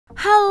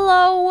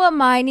Hello,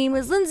 my name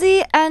is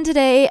Lindsay, and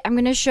today I'm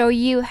going to show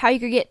you how you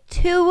could get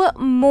 2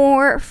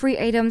 more free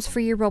items for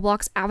your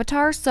Roblox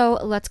avatar. So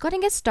let's go ahead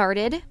and get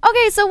started.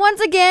 Okay, so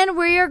once again,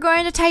 we are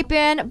going to type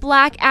in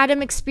Black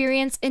Adam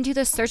Experience into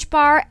the search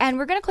bar, and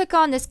we're going to click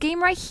on this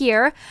game right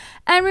here.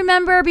 And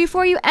remember,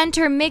 before you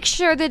enter, make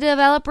sure the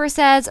developer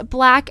says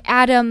Black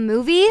Adam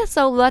Movie.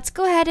 So let's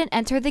go ahead and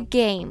enter the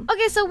game.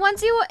 Okay, so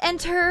once you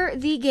enter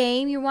the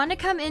game, you want to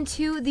come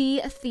into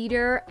the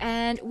theater,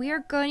 and we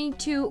are going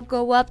to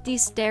go up these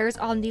stairs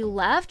on the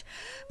left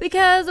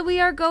because we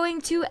are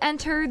going to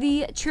enter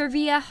the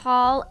trivia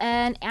hall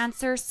and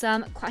answer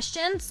some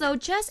questions. So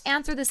just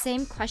answer the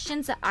same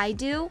questions that I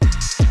do.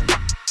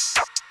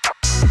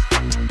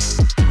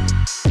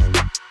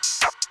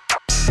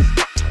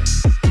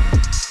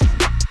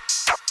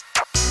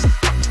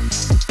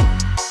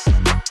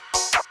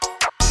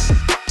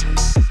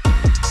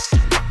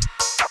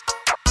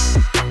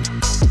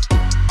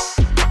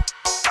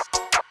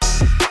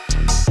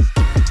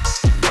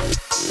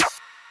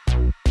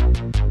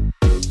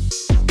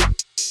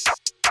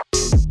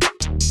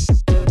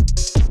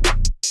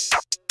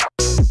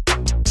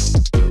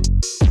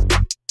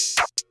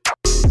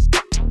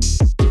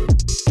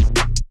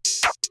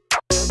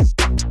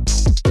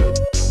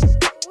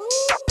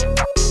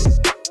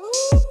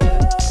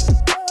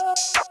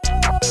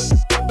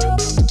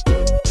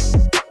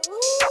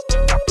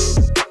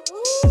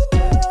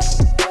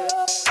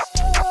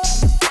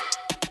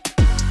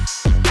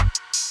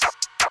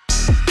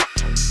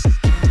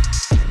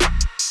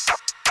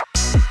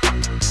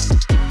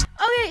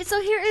 So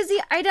here is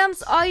the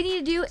items. All you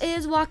need to do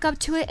is walk up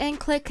to it and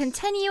click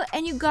continue,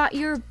 and you got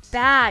your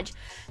badge.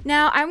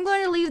 Now I'm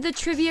going to leave the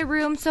trivia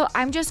room, so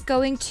I'm just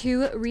going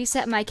to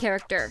reset my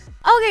character.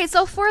 Okay,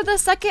 so for the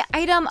second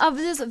item of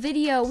this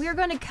video, we are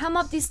going to come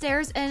up these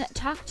stairs and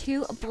talk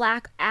to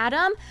Black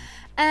Adam.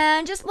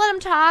 And just let him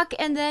talk,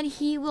 and then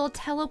he will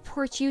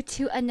teleport you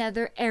to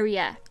another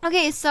area.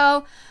 Okay,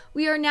 so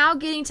we are now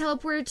getting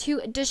teleported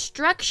to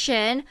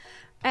destruction.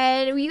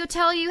 And we will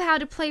tell you how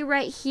to play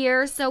right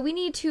here. So we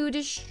need to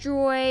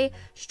destroy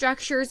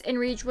structures and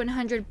reach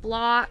 100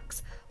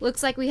 blocks.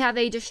 Looks like we have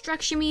a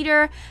destruction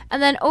meter.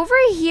 And then over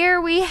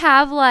here we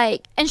have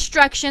like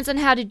instructions on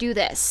how to do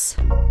this.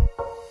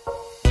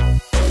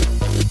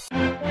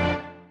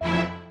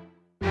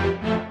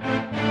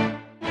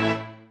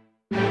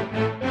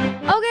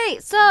 Okay,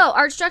 so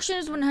our instruction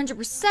is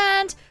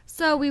 100%.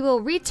 So we will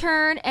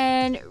return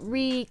and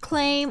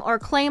reclaim or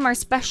claim our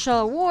special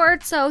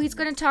award. So he's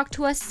going to talk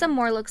to us some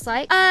more, looks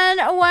like. And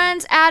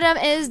once Adam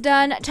is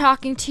done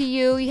talking to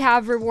you, you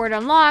have reward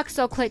unlocked.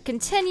 So click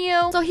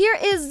continue. So here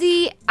is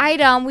the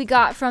item we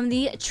got from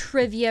the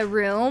trivia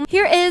room.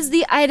 Here is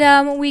the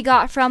item we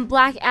got from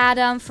Black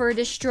Adam for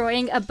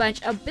destroying a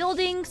bunch of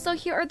buildings. So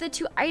here are the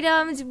 2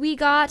 items we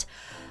got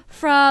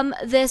from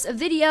this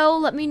video.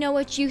 Let me know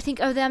what you think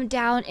of them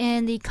down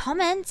in the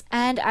comments,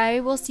 and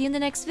I will see you in the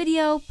next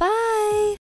video. Bye!